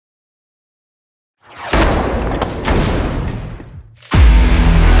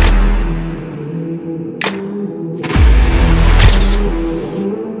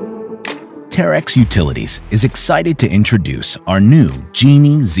Terex Utilities is excited to introduce our new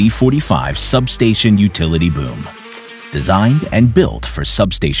Genie Z45 Substation utility boom, designed and built for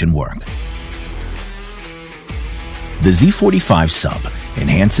substation work. The Z45 Sub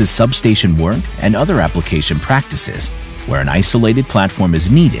enhances substation work and other application practices where an isolated platform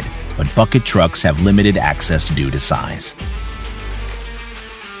is needed, but bucket trucks have limited access due to size.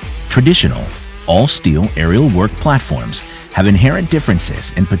 Traditional, all-steel aerial work platforms have inherent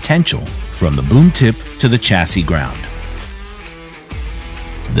differences in potential from the boom tip to the chassis ground.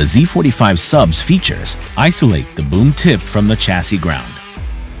 The Z45 Sub's features isolate the boom tip from the chassis ground.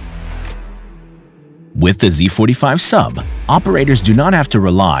 With the Z45 Sub, operators do not have to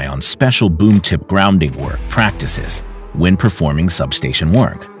rely on special boom tip grounding work practices when performing substation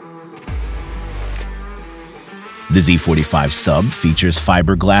work. The Z45 Sub features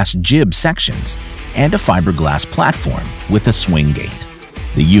fiberglass jib sections and a fiberglass platform with a swing gate.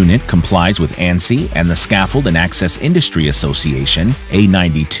 The unit complies with ANSI and the Scaffold and Access Industry Association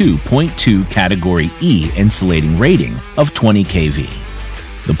A92.2 Category E insulating rating of 20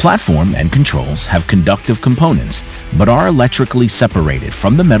 kV. The platform and controls have conductive components but are electrically separated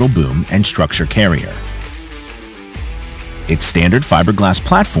from the metal boom and structure carrier. Its standard fiberglass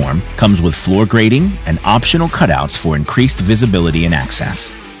platform comes with floor grating and optional cutouts for increased visibility and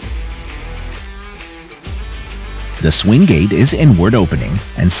access. The swing gate is inward opening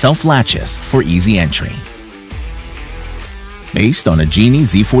and self-latches for easy entry. Based on a Genie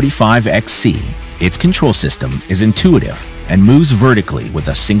Z45 XC, its control system is intuitive and moves vertically with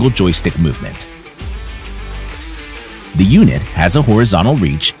a single joystick movement. The unit has a horizontal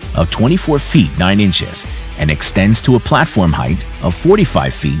reach of 24 feet 9 inches and extends to a platform height of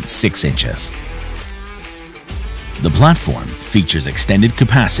 45 feet 6 inches. The platform features extended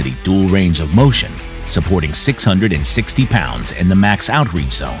capacity dual range of motion, supporting 660 pounds in the max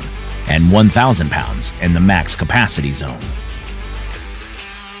outreach zone and 1,000 pounds in the max capacity zone.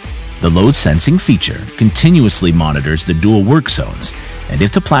 The load sensing feature continuously monitors the dual work zones, and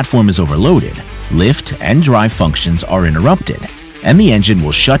if the platform is overloaded, lift and drive functions are interrupted, and the engine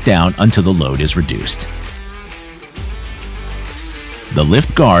will shut down until the load is reduced. The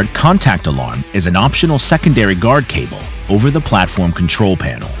lift guard contact alarm is an optional secondary guard cable over the platform control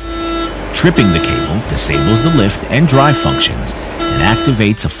panel. Tripping the cable disables the lift and drive functions and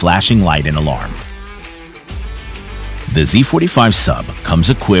activates a flashing light and alarm. The Z45 Sub comes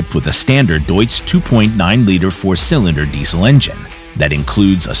equipped with a standard Duetz 2.9-liter 4-cylinder diesel engine that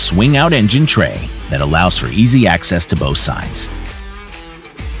includes a swing-out engine tray that allows for easy access to both sides.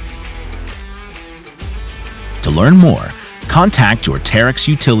 To learn more, contact your Terex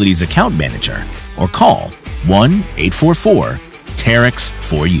Utilities account manager or call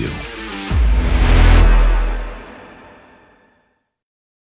 1-844-TEREX-4U.